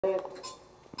What's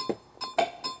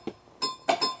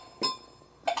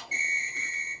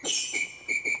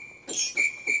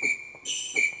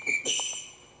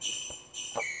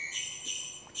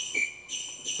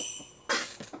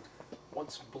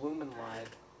blooming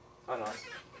live? Oh no.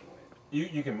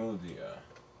 You can move the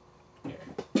here.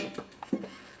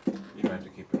 You don't have to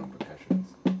keep it on percussions.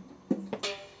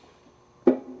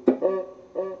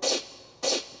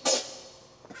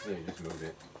 Yeah, you just move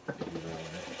it if you really want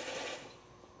it.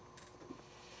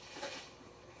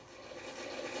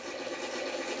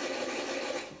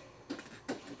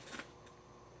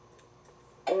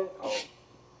 Oh.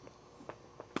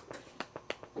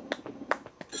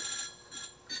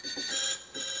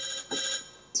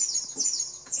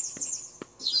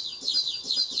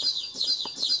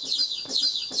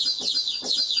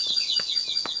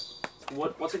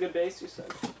 What's a good bass, you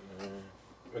said?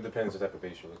 It depends what type of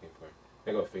bass you're looking for.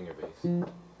 I go finger bass.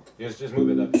 Just move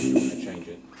it up if you want to change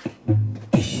it.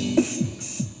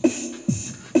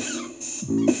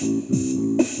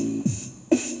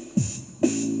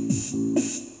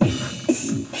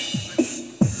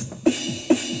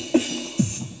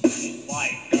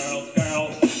 White girls,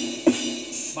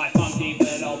 girls, my funky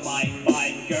little white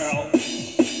girl.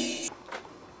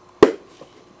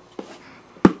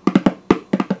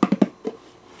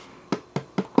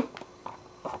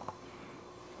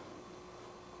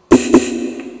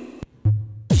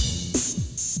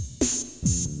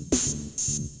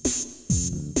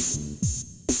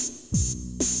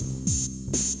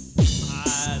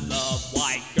 I love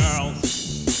white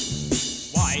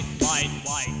girls, white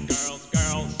girls,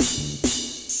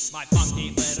 girls, my funky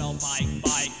little white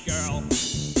girl,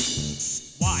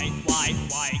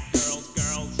 white girls,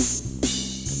 girls.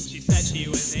 She said she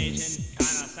was Asian,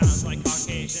 kinda sounds like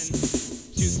Caucasian,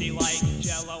 juicy like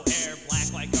Jello, hair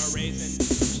black like a raisin.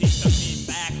 She took me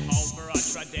back home for a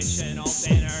traditional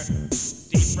dinner,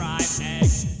 deep fried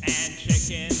eggs and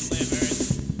chicken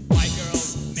livers. White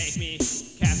girls make me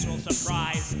casserole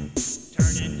surprise,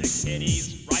 turn into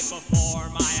kitties right before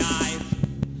my eyes.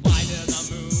 Fly to the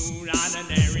moon on an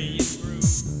Aryan broom,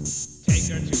 take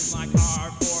her to my car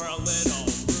for a little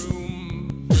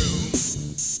vroom, vroom.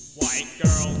 White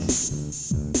girls,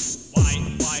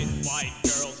 white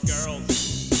girls, girls,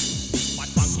 my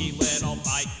funky little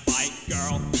white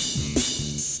girl.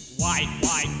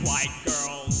 White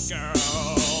girls,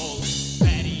 girls.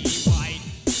 Betty White,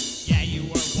 yeah, you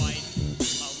were white.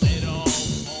 A little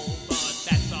old, but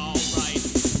that's alright.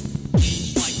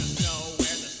 Bleach like the snow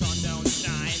where the sun don't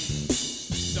shine.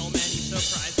 So many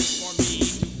surprises for me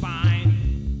to find.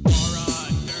 Laura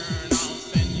Dern, I'll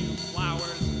send you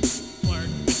flowers. Flirt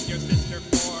with your sister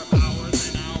for hours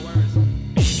and hours.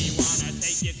 Maybe wanna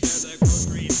take you to the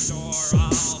grocery store.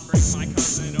 I'll bring my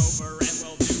cousin over and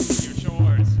we'll do your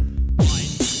chores.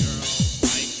 White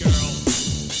girls,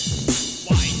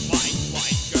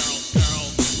 white girls,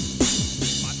 girls,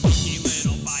 my funky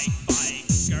little white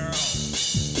girl.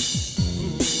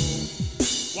 Ooh,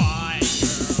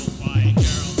 white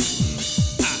girls,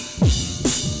 ha.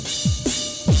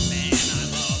 Man, I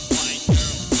love white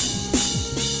girls.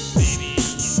 Baby,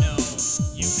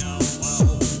 you know,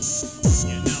 oh,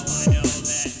 you know I know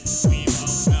that we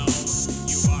both know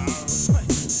you are, and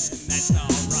that's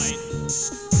alright.